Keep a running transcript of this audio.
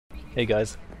Hey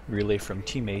guys, Relay from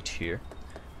Teammate here.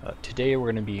 Today we're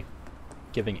going to be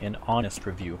giving an honest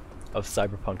review of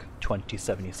Cyberpunk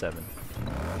 2077.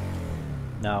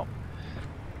 Now,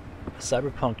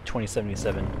 Cyberpunk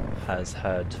 2077 has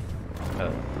had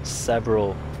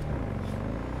several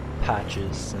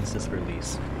patches since its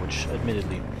release, which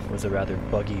admittedly was a rather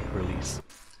buggy release.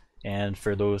 And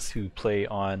for those who play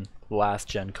on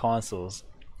last-gen consoles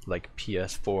like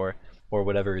PS4 or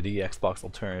whatever the Xbox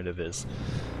alternative is,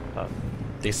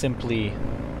 they simply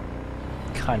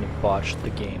kind of botched the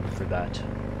game for that,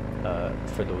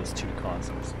 for those two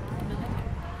consoles.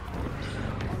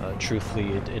 Truthfully,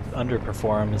 it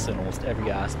underperforms in almost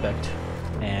every aspect,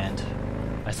 and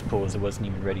I suppose it wasn't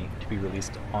even ready to be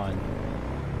released on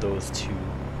those two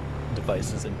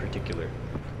devices in particular.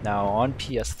 Now on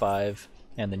PS5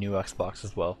 and the new Xbox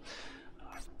as well,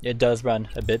 it does run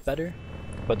a bit better,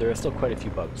 but there are still quite a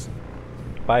few bugs.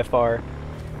 By far,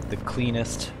 the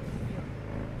cleanest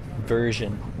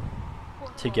version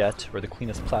to get, or the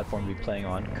cleanest platform to be playing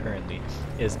on currently,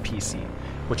 is PC,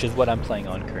 which is what I'm playing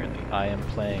on currently. I am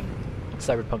playing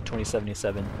Cyberpunk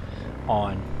 2077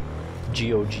 on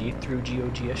GOG, through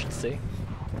GOG I should say,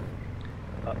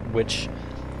 which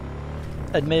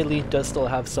admittedly does still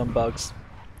have some bugs,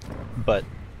 but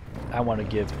I want to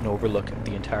give an overlook of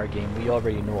the entire game. We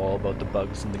already know all about the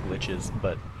bugs and the glitches,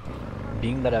 but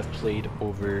being that I've played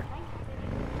over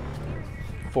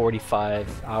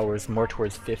 45 hours, more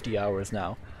towards 50 hours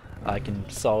now, I can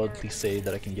solidly say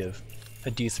that I can give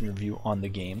a decent review on the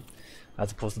game,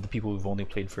 as opposed to the people who've only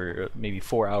played for maybe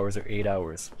 4 hours or 8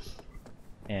 hours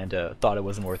and thought it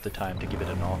wasn't worth the time to give it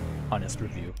an honest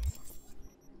review.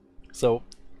 So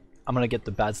I'm gonna get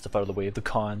the bad stuff out of the way, the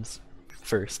cons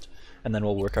first, and then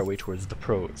we'll work our way towards the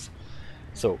pros.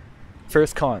 So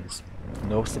first, cons.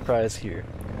 No surprise here.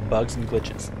 Bugs and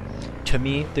glitches. To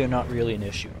me, they're not really an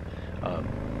issue.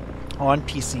 On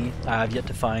PC, I have yet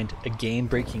to find a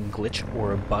game-breaking glitch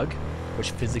or a bug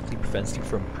which physically prevents you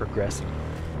from progressing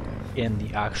in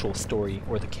the actual story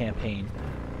or the campaign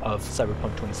of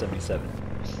Cyberpunk 2077.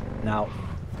 Now,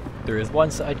 there is one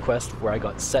side quest where I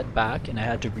got set back and I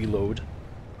had to reload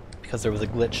because there was a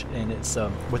glitch, and it's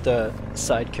with a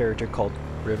side character called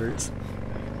Rivers,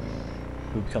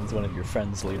 who becomes one of your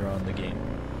friends later on in the game.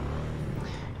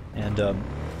 And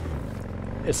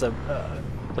it's a,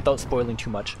 without spoiling too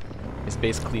much, it's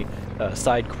basically a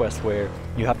side quest where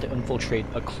you have to infiltrate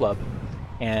a club,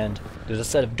 and there's a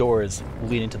set of doors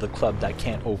leading to the club that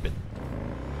can't open.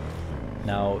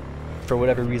 Now, for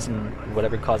whatever reason,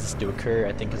 whatever causes it to occur,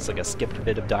 I think it's like a skipped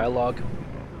bit of dialogue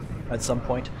at some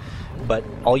point, but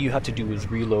all you have to do is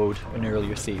reload an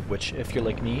earlier save, which if you're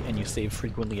like me and you save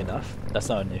frequently enough, that's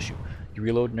not an issue. You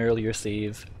reload an earlier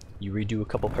save, you redo a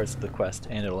couple parts of the quest,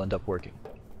 and it'll end up working.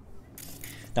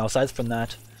 Now aside from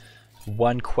that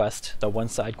one quest, that one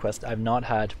side quest, I've not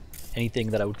had anything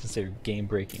that I would consider game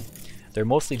breaking. They're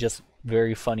mostly just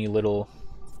very funny little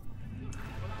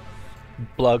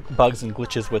bugs and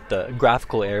glitches with the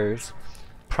graphical errors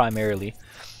primarily.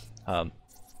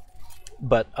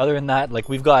 But other than that, like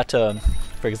we've got,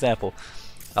 for example,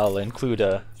 I'll include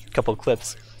a couple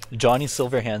clips. Johnny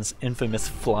Silverhand's infamous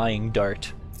flying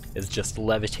dart is just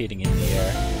levitating in the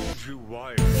air,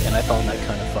 and I found that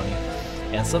kind of funny.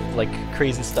 And some like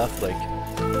crazy stuff, like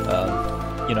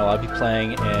you know, I'll be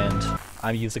playing and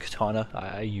I use a katana.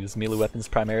 I use melee weapons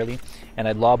primarily, and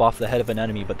I'd lob off the head of an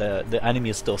enemy, but the enemy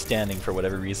is still standing for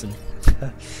whatever reason.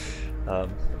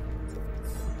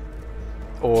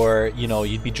 Or, you know,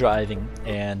 you'd be driving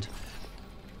and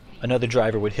another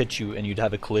driver would hit you and you'd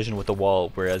have a collision with the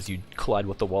wall, whereas you'd collide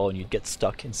with the wall and you'd get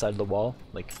stuck inside of the wall,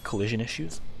 like collision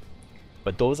issues.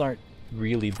 But those aren't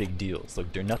really big deals.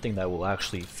 Like, they're nothing that will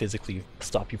actually physically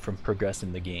stop you from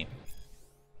progressing the game.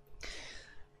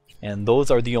 And those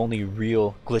are the only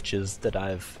real glitches that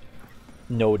I've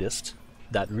noticed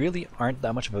that really aren't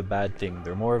that much of a bad thing.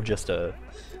 They're more of just a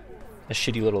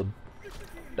shitty little,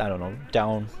 I don't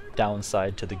know,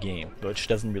 downside to the game, which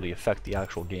doesn't really affect the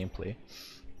actual gameplay.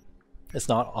 It's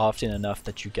not often enough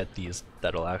that you get these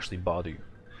that'll actually bother you.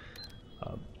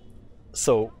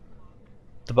 So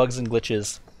the bugs and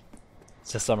glitches,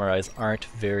 to summarize, aren't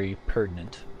very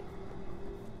pertinent,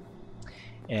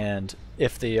 and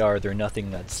if they are, they're nothing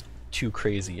that's too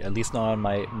crazy, at least not on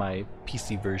my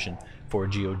PC version for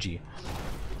GOG.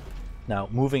 Now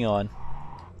moving on,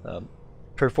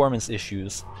 performance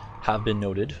issues have been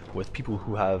noted with people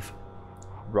who have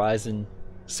Ryzen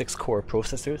 6 core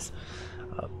processors.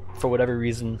 For whatever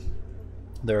reason,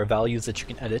 there are values that you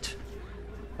can edit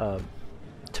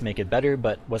to make it better,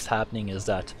 but what's happening is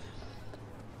that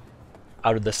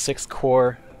out of the 6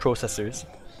 core processors,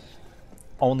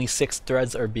 only 6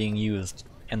 threads are being used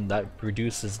and that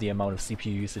reduces the amount of CPU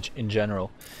usage in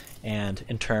general, and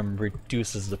in turn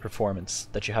reduces the performance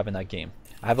that you have in that game.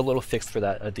 I have a little fix for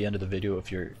that at the end of the video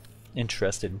if you're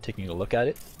interested in taking a look at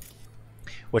it,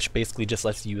 which basically just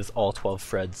lets you use all 12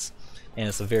 threads, and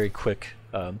it's a very quick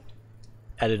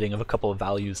editing of a couple of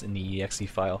values in the exe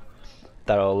file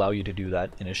that'll allow you to do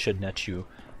that, and it should net you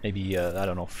maybe I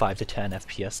don't know, 5 to 10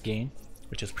 FPS gain,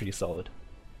 which is pretty solid.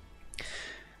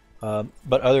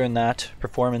 But other than that,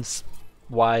 performance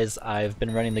wise, I've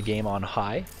been running the game on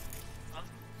high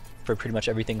for pretty much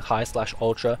everything,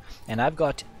 high/ultra, and I've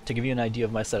got, to give you an idea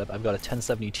of my setup, I've got a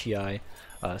 1070 Ti,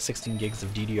 16 gigs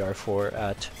of DDR4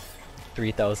 at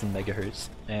 3000 megahertz,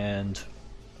 and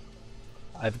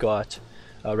I've got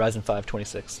Ryzen 5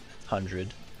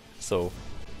 2600, so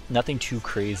nothing too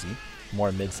crazy,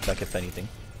 more mid-spec if anything.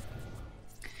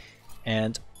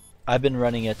 And I've been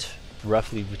running it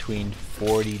roughly between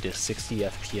 40 to 60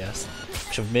 FPS,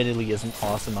 which admittedly isn't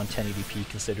awesome on 1080p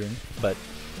considering, but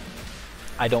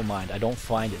I don't mind. I don't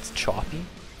find it's choppy,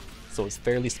 so it's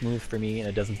fairly smooth for me and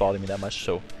it doesn't bother me that much,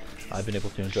 so I've been able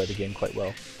to enjoy the game quite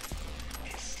well.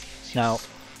 Now,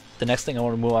 the next thing I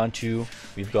want to move on to,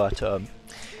 we've got,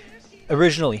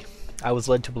 originally, I was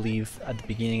led to believe at the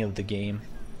beginning of the game,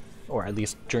 or at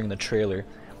least during the trailer,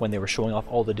 when they were showing off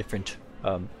all the different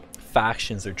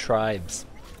factions or tribes,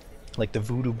 like the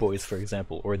Voodoo Boys for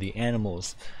example, or the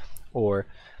Animals, or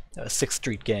 6th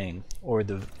Street Gang, or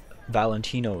the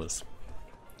Valentinos.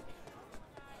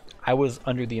 I was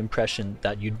under the impression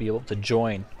that you'd be able to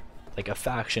join like a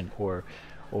faction or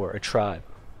a tribe,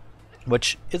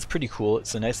 which is pretty cool.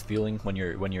 It's a nice feeling when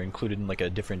you're included in like a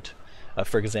different,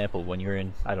 for example, when you're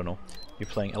in, I don't know, you're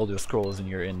playing Elder Scrolls and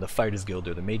you're in the Fighters Guild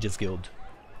or the Mages Guild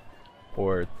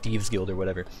or Thieves Guild or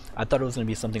whatever. I thought it was going to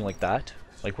be something like that,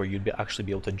 like where you'd actually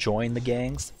be able to join the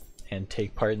gangs and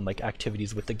take part in like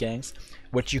activities with the gangs,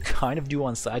 which you kind of do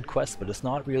on side quests, but it's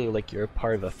not really like you're a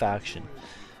part of a faction.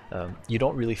 You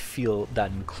don't really feel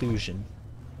that inclusion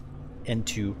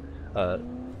into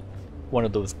one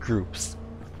of those groups,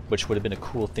 which would have been a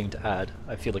cool thing to add.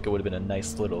 I feel like it would have been a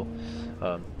nice little,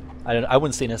 I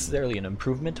wouldn't say necessarily an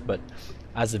improvement, but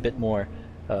as a bit more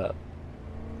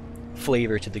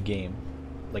flavor to the game,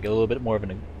 like a little bit more of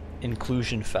an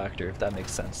inclusion factor, if that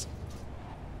makes sense.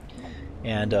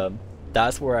 And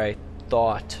that's where I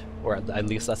thought, or at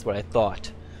least that's what I thought,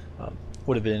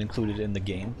 would have been included in the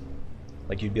game.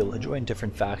 Like you'd be able to join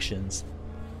different factions,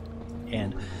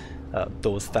 and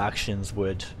those factions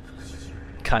would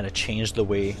kind of change the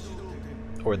way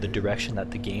or the direction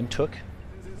that the game took.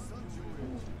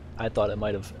 I thought it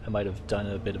might have done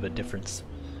a bit of a difference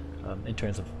in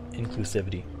terms of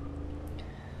inclusivity.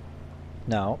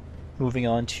 Now, moving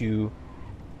on to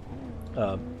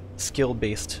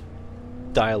skill-based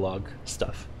dialogue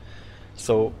stuff.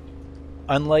 So,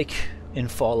 unlike in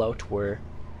Fallout, where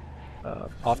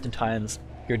oftentimes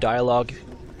your dialogue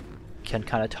can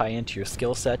kind of tie into your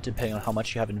skill set depending on how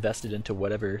much you have invested into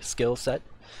whatever skill set,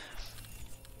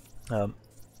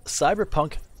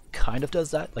 Cyberpunk kind of does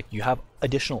that. Like you have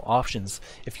additional options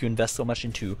if you invest so much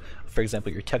into, for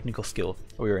example, your technical skill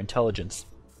or your intelligence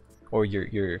or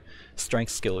your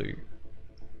strength skill or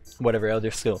whatever other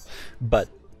skill. But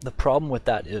the problem with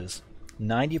that is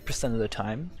 90% of the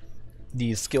time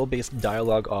these skill-based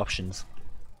dialogue options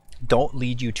don't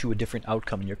lead you to a different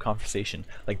outcome in your conversation.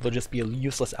 Like they'll just be a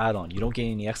useless add-on. You don't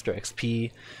gain any extra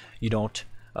XP, you don't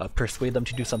persuade them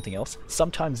to do something else.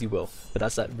 Sometimes you will, but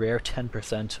that's that rare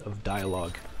 10% of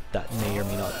dialogue that may or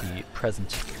may not be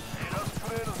present,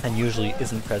 and usually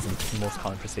isn't present in most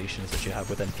conversations that you have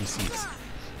with NPCs.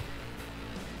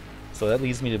 So that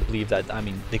leads me to believe that, I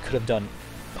mean, they could have done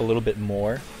a little bit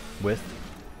more with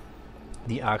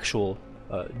the actual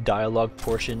dialogue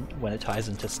portion when it ties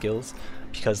into skills,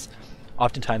 because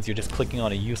oftentimes you're just clicking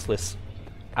on a useless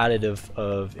additive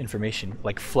of information,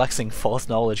 like flexing false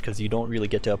knowledge, because you don't really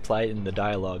get to apply it in the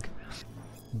dialogue.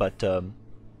 But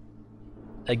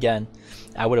again,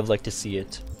 I would have liked to see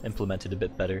it implemented a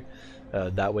bit better.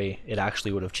 That way it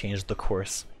actually would have changed the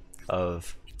course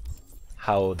of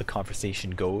how the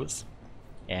conversation goes,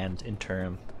 and in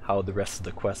turn how the rest of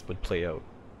the quest would play out.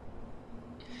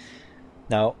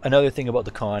 Now, another thing about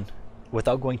the con,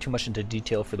 without going too much into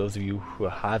detail for those of you who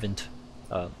haven't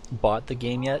bought the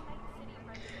game yet,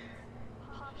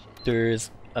 there's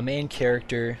a main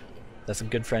character that's a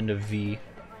good friend of V,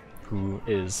 who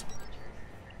is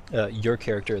your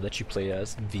character that you play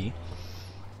as, V.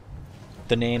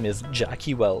 The name is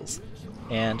Jackie Wells,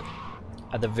 and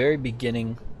at the very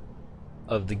beginning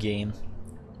of the game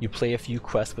you play a few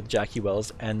quests with Jackie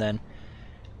Wells, and then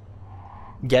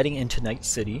getting into Night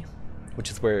City, which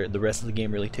is where the rest of the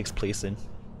game really takes place in,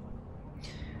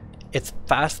 it's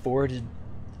fast forwarded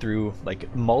through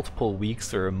like multiple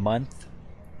weeks or a month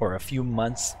or a few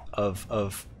months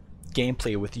of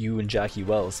gameplay with you and Jackie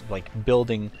Wells, like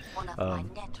building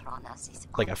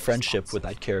like a friendship with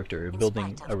that character,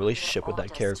 building a relationship with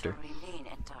that character,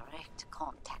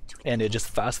 and it just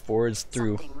fast forwards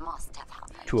through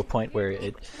to a point where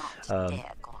it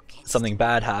something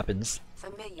bad happens,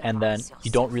 and then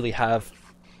you don't really have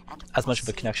as much of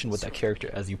a connection with that character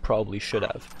as you probably should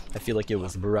have. I feel like it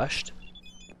was rushed.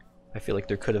 I feel like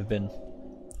there could have been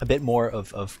a bit more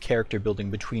of character building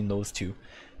between those two,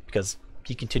 because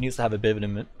he continues to have a bit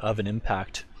of an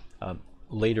impact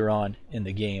later on in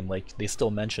the game. Like, they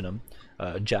still mention him,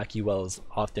 Jackie Wells,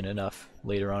 often enough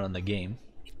later on in the game,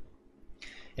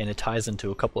 and it ties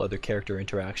into a couple other character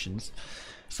interactions.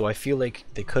 So I feel like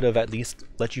they could have at least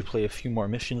let you play a few more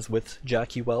missions with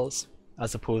Jackie Wells,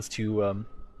 as opposed to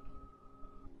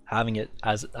having it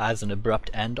as an abrupt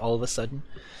end all of a sudden,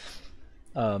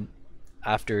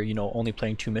 after, you know, only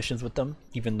playing 2 missions with them,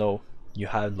 even though you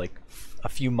had like a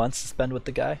few months to spend with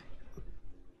the guy.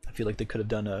 I feel like they could have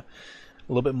done a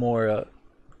little bit more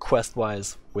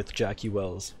quest-wise with Jackie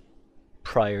Wells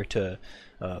prior to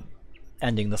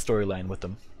ending the storyline with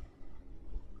them.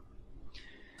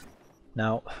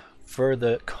 Now, for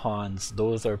the cons,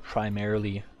 those are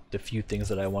primarily the few things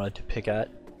that I wanted to pick at.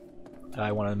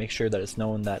 I want to make sure that it's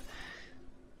known that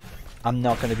I'm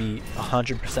not going to be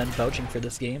 100% vouching for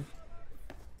this game.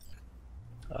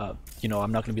 You know,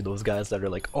 I'm not going to be those guys that are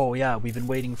like, oh yeah, we've been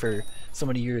waiting for so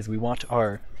many years, we want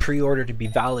our pre-order to be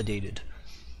validated.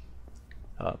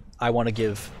 I want to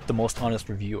give the most honest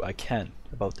review I can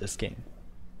about this game.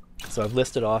 So I've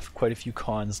listed off quite a few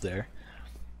cons there.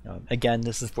 Again,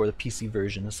 this is for the PC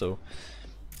version, so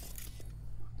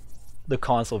the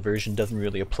console version doesn't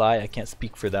really apply. I can't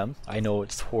speak for them. I know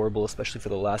it's horrible, especially for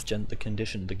the last gen. The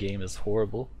condition of the game is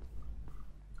horrible.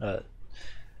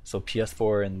 So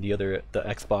PS4 and the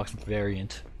Xbox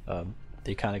variant,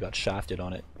 they kind of got shafted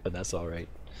on it, but that's alright.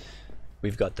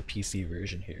 We've got the PC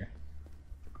version here.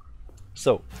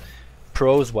 So,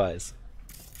 pros wise,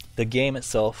 the game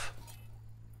itself,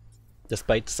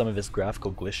 despite some of its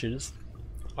graphical glitches,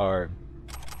 are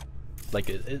like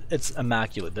it's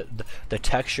immaculate. The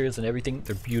textures and everything,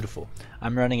 they're beautiful.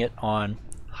 I'm running it on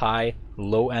high,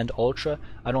 low end, ultra.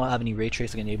 I don't have any ray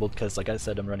tracing enabled because, like I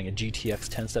said, I'm running a GTX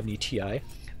 1070 Ti,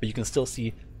 but you can still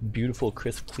see beautiful,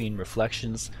 crisp, clean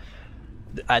reflections.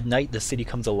 At night, the city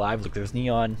comes alive. Like, there's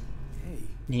neon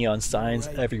signs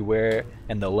everywhere,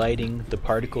 and the lighting, the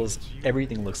particles,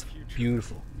 everything looks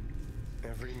beautiful.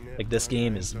 Like, this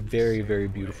game is very, very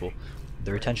beautiful.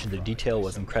 Their attention to detail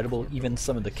was incredible. Even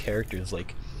some of the characters,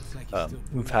 like,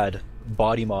 we've had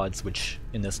body mods, which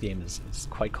in this game is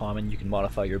quite common. You can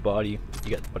modify your body. You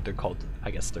get what they're called, I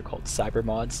guess they're called cyber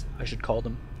mods, I should call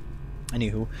them.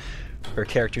 Anywho, where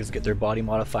characters get their body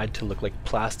modified to look like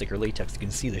plastic or latex. You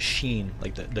can see the sheen,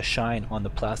 like the shine on the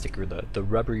plastic or the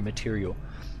rubbery material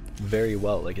very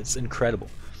well. Like, it's incredible.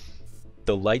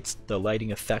 The lights, the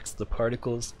lighting effects, the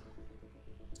particles,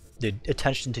 the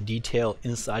attention to detail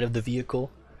inside of the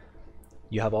vehicle.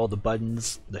 You have all the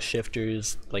buttons, the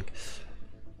shifters, like,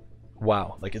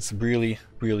 wow, like, it's really,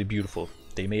 really beautiful.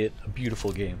 They made it a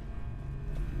beautiful game.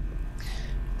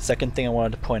 Second thing I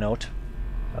wanted to point out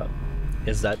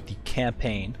is that the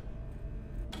campaign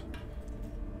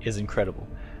is incredible.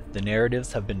 The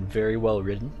narratives have been very well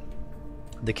written.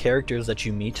 The characters that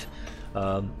you meet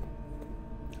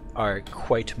are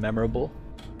quite memorable,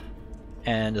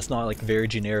 and it's not like very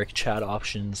generic chat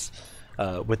options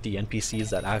with the NPCs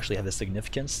that actually have a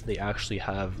significance. They actually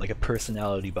have like a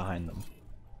personality behind them.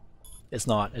 It's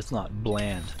not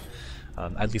bland.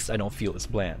 At least I don't feel it's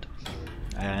bland.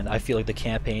 And I feel like the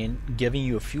campaign, giving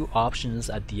you a few options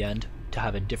at the end to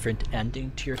have a different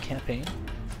ending to your campaign,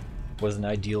 was an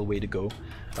ideal way to go.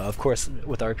 Of course,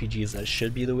 with RPGs that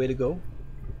should be the way to go,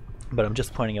 but I'm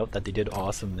just pointing out that they did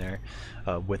awesome there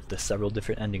with the several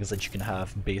different endings that you can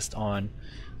have based on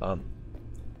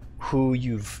who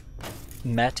you've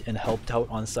met and helped out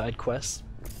on side quests,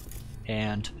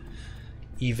 and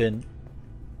even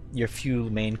your few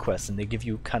main quests, and they give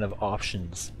you kind of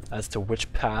options as to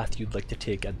which path you'd like to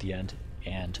take at the end,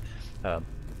 and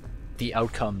the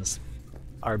outcomes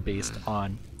are based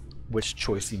on which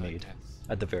choice you made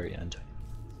at the very end,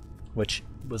 which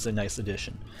was a nice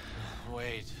addition.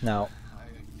 Now,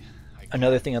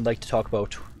 another thing I'd like to talk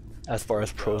about as far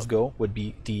as pros go would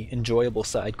be the enjoyable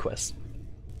side quests.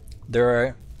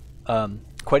 There are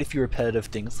quite a few repetitive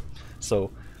things,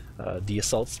 so the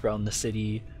assaults around the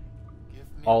city,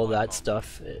 all that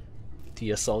stuff,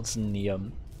 the assaults and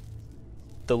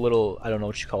the little, I don't know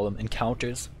what you call them,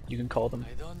 encounters you can call them.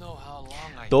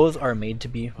 Those are made to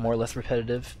be more or less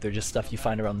repetitive. They're just stuff you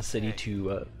find around the city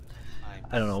to,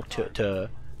 I don't know, to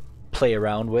play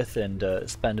around with and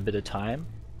spend a bit of time.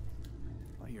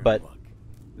 But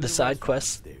the side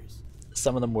quests,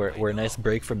 some of them were a nice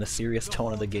break from the serious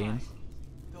tone of the game.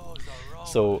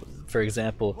 So, for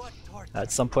example,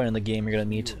 at some point in the game you're going to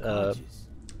meet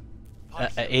an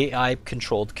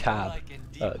AI-controlled cab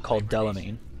called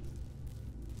Delamain.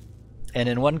 And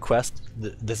in one quest,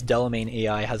 this Delamain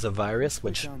AI has a virus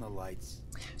which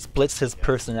splits his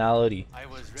personality.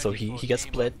 So he gets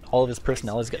split, all of his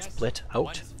personalities get split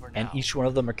out, and each one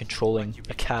of them are controlling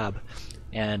a cab.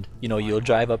 And you know, you'll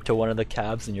drive up to one of the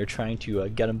cabs and you're trying to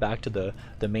get him back to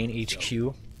the main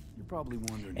HQ.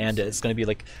 And it's going to be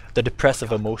like the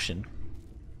depressive emotion.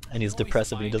 And he's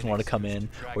depressive and he doesn't want to come in.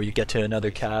 Or you get to another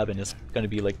cab and it's going to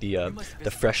be like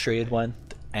the frustrated one,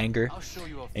 the anger,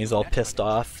 and he's all pissed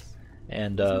off.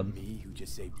 And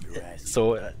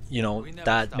so you know,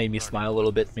 that made me smile a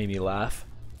little bit, made me laugh.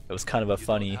 It was kind of a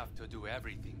funny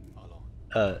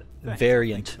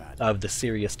variant of the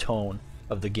serious tone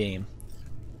of the game.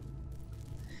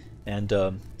 And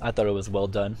I thought it was well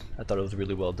done. I thought it was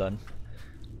really well done.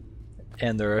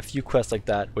 And there are a few quests like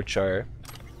that which are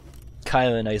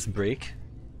kind of a nice break.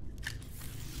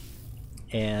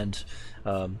 And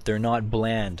they're not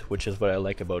bland, which is what I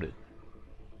like about it.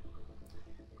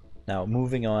 Now,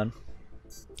 moving on,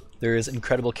 there is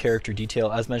incredible character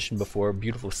detail, as mentioned before,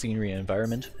 beautiful scenery and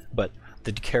environment, but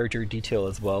the character detail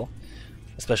as well,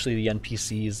 especially the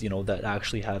NPCs, you know, that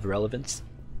actually have relevance.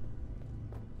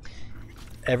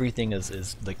 Everything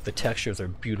is like, the textures are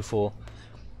beautiful,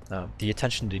 the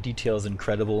attention to detail is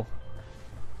incredible.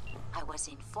 I was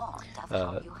informed of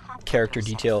how you had character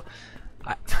detail.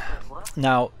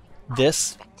 Now,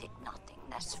 this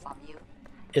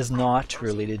is not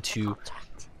related to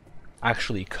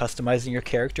actually customizing your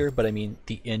character, but I mean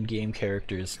the in-game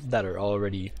characters that are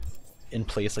already in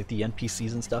place, like the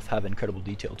NPCs and stuff, have incredible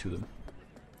detail to them.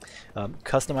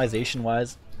 Customization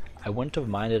wise, I wouldn't have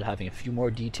minded having a few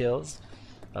more details.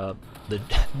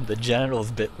 The genitals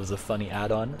bit was a funny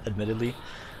add-on, admittedly,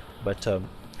 but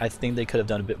I think they could have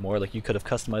done a bit more. Like, you could have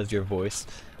customized your voice.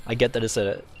 I get that it's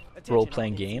a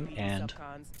role-playing game, and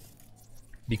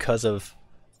because of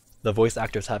the voice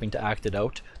actors having to act it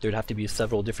out, there'd have to be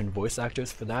several different voice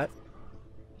actors for that.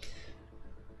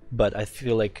 But I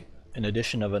feel like an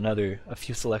addition of a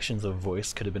few selections of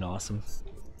voice could have been awesome.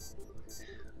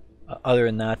 Other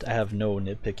than that, I have no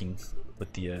nitpicking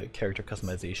with the character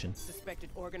customization.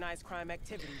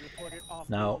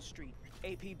 Now,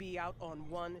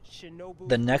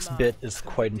 the next bit is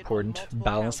quite important,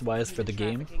 balance-wise, for the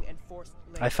game.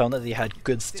 I found that they had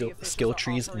good skill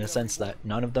trees in a sense that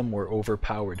none of them were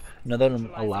overpowered. None of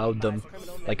them allowed them,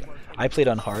 like, I played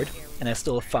on hard, and I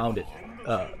still found it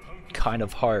kind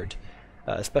of hard,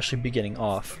 especially beginning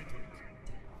off,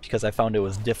 because I found it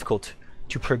was difficult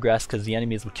to progress because the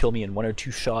enemies would kill me in 1 or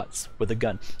 2 shots with a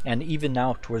gun. And even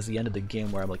now, towards the end of the game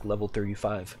where I'm like level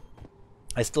 35,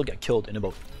 I still get killed in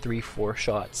about 3-4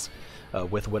 shots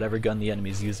with whatever gun the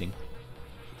enemy's using.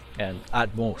 And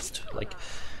at most, like,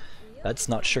 that's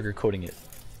not sugarcoating it.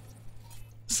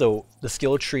 So the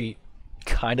skill tree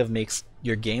kind of makes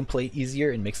your gameplay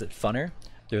easier and makes it funner.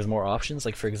 There's more options.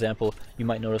 Like, for example, you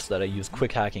might notice that I use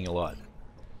quick hacking a lot,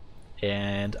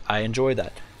 and I enjoy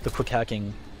that. The quick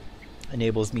hacking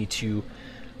enables me to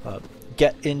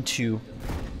get into,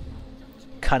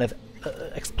 kind of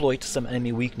exploit some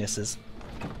enemy weaknesses,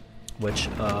 which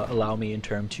allow me in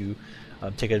turn to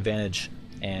take advantage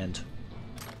and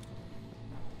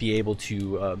be able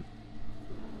to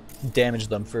damage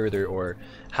them further, or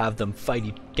have them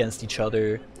fight against each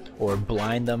other, or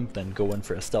blind them, then go in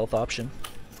for a stealth option.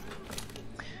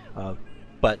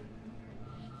 But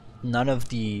none of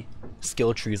the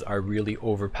skill trees are really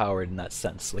overpowered in that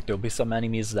sense. Like, there'll be some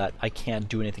enemies that I can't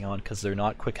do anything on because they're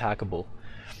not quick hackable.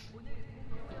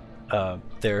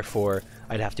 Therefore,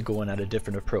 I'd have to go in at a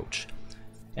different approach.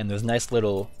 And there's nice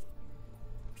little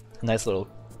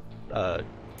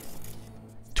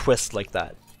twists like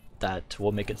that that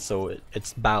will make it so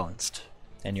it's balanced,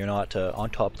 and you're not on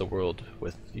top of the world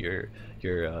with your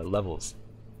levels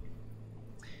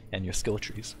and your skill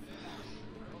trees.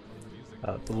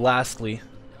 Lastly,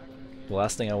 the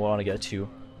last thing I want to get to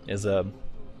is that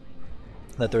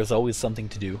there's always something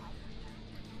to do.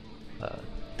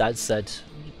 That said,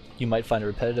 you might find it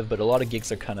repetitive, but a lot of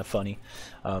gigs are kind of funny.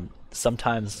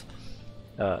 Sometimes,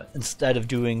 instead of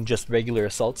doing just regular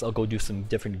assaults, I'll go do some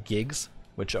different gigs,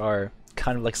 which are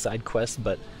kind of like side quests,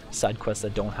 but side quests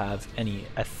that don't have any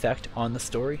effect on the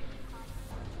story.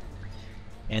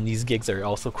 And these gigs are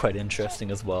also quite interesting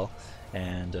as well,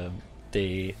 and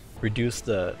they reduce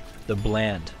the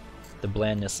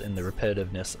blandness and the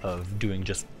repetitiveness of doing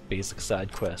just basic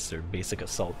side quests or basic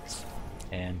assaults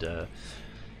and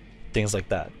things like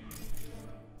that.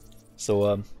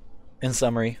 So in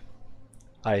summary,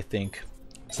 I think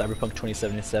Cyberpunk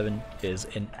 2077 is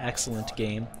an excellent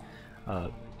game,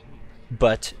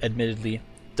 but admittedly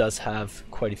does have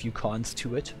quite a few cons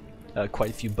to it,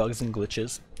 quite a few bugs and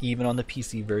glitches, even on the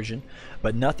PC version,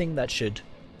 but nothing that should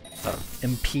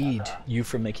impede you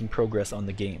from making progress on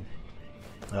the game.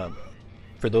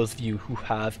 For those of you who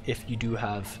have, if you do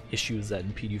have issues that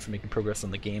impede you from making progress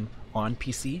on the game on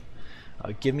PC,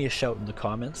 give me a shout in the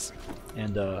comments,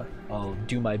 and I'll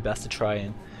do my best to try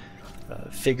and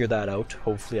figure that out.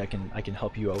 Hopefully I can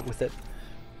help you out with it.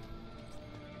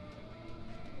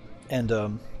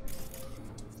 And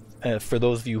for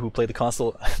those of you who play the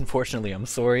console, unfortunately I'm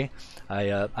sorry.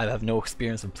 I have no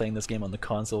experience of playing this game on the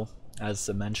console. As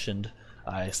mentioned,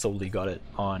 I solely got it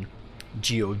on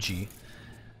GOG,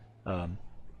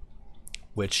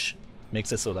 which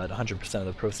makes it so that 100% of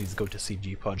the proceeds go to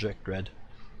CD Projekt Red.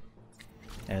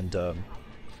 And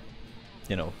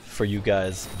you know, for you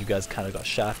guys kind of got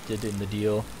shafted in the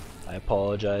deal. I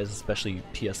apologize, especially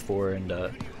PS4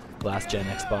 and last gen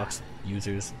Xbox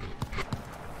users.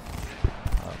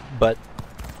 But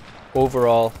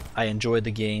overall, I enjoyed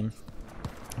the game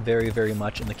very, very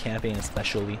much, and the campaign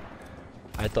especially.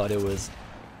 I thought it was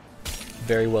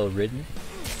very well written,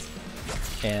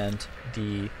 and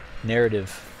the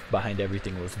narrative behind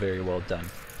everything was very well done.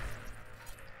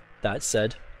 That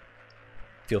said,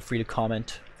 feel free to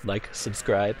comment, like,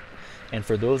 subscribe, and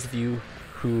for those of you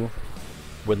who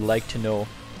would like to know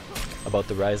about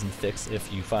the Ryzen Fix,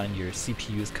 if you find your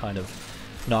CPU is kind of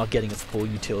not getting its full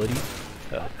utility,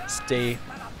 stay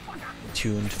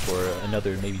tuned for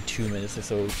another maybe 2 minutes or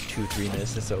so, 2-3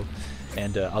 minutes or so,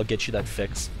 and I'll get you that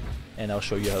fix, and I'll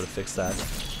show you how to fix that,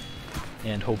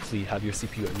 and hopefully have your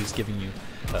CPU at least giving you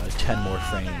 10 more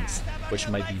frames, which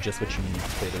might be just what you need to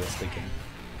play the rest of the game.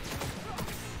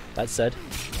 That said,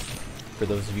 for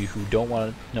those of you who don't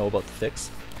want to know about the fix,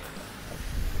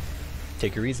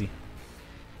 take her easy.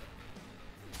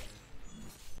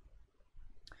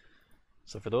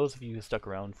 So for those of you who stuck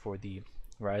around for the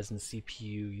Ryzen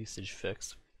CPU usage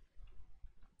fix,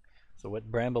 so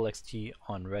what Bramble XT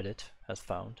on Reddit has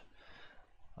found,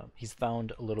 he's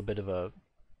found a little bit of a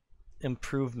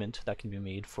improvement that can be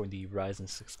made for the Ryzen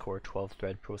 6 core 12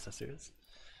 thread processors.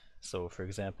 So for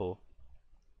example,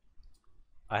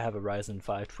 I have a Ryzen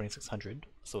 5 2600,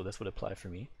 so this would apply for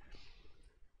me.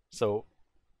 So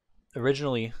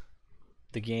originally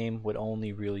the game would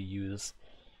only really use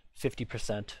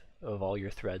 50% of all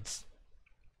your threads,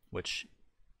 which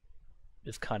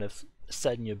is kind of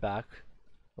setting you back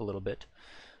a little bit.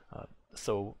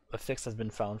 So a fix has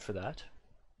been found for that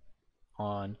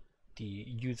on the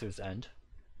user's end,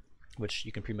 which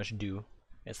you can pretty much do.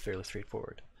 It's fairly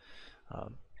straightforward.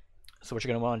 So what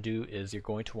you're going to want to do is you're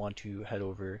going to want to head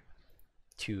over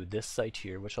to this site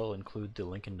here, which I'll include the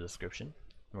link in the description.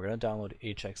 We're going to download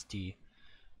HXD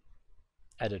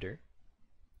editor.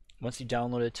 Once you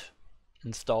download it,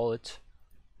 install it,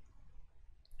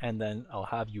 and then I'll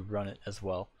have you run it as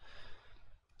well.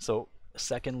 So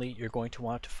secondly, you're going to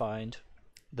want to find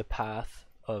the path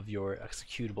of your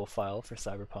executable file for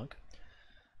Cyberpunk.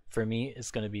 For me,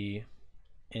 it's going to be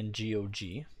in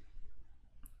GOG.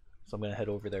 So I'm going to head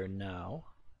over there now.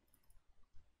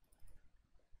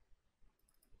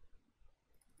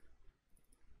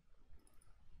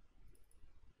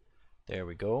 There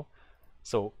we go.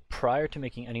 So prior to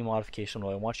making any modification,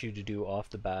 what I want you to do off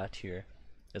the bat here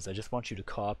is I just want you to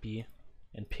copy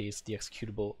and paste the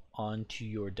executable onto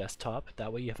your desktop.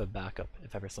 That way you have a backup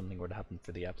if ever something were to happen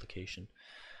for the application.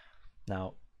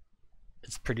 Now,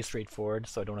 it's pretty straightforward,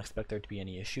 so I don't expect there to be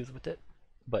any issues with it.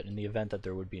 But in the event that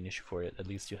there would be an issue for it, at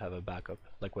least you have a backup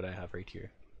like what I have right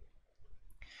here.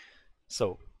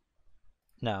 So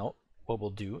now what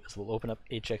we'll do is we'll open up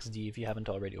HXD if you haven't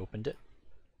already opened it,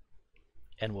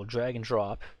 and we'll drag and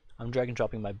drop. I'm drag and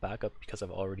dropping my backup because I've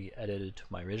already edited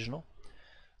my original,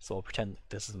 so I'll pretend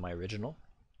this is my original.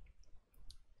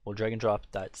 We'll drag and drop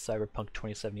that Cyberpunk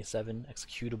 2077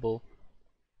 executable,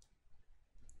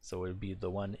 so it would be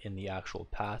the one in the actual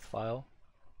path file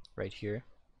right here.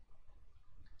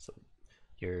 So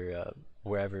your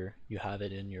wherever you have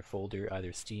it in your folder,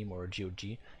 either Steam or GOG,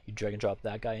 you drag and drop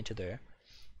that guy into there,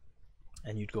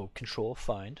 and you'd go Control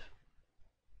Find,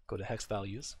 go to hex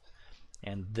values,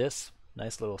 and this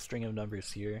nice little string of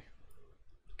numbers here,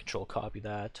 Control copy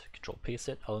that, Control paste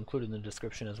it. I'll include it in the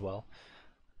description as well,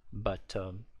 but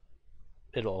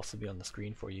it'll also be on the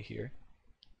screen for you here.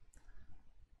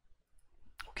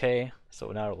 Okay,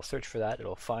 so now it'll search for that,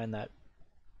 it'll find that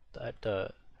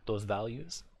those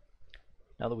values.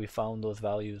 Now that we found those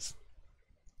values,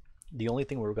 the only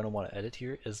thing we're going to want to edit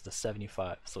here is the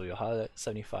 75. So you'll highlight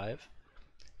 75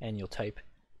 and you'll type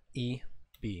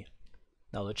EB.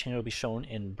 Now the change will be shown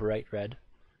in bright red,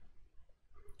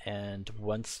 and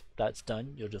once that's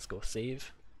done, you'll just go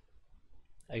save,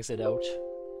 exit out,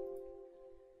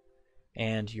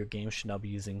 and your game should now be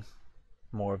using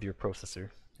more of your processor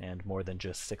and more than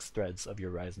just 6 threads of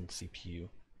your Ryzen CPU.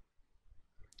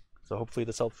 So hopefully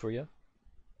this helped for you.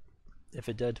 If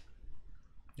it did,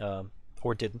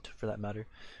 or didn't for that matter,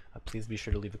 please be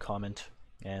sure to leave a comment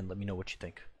and let me know what you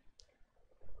think.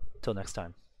 Till next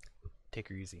time, take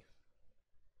her easy.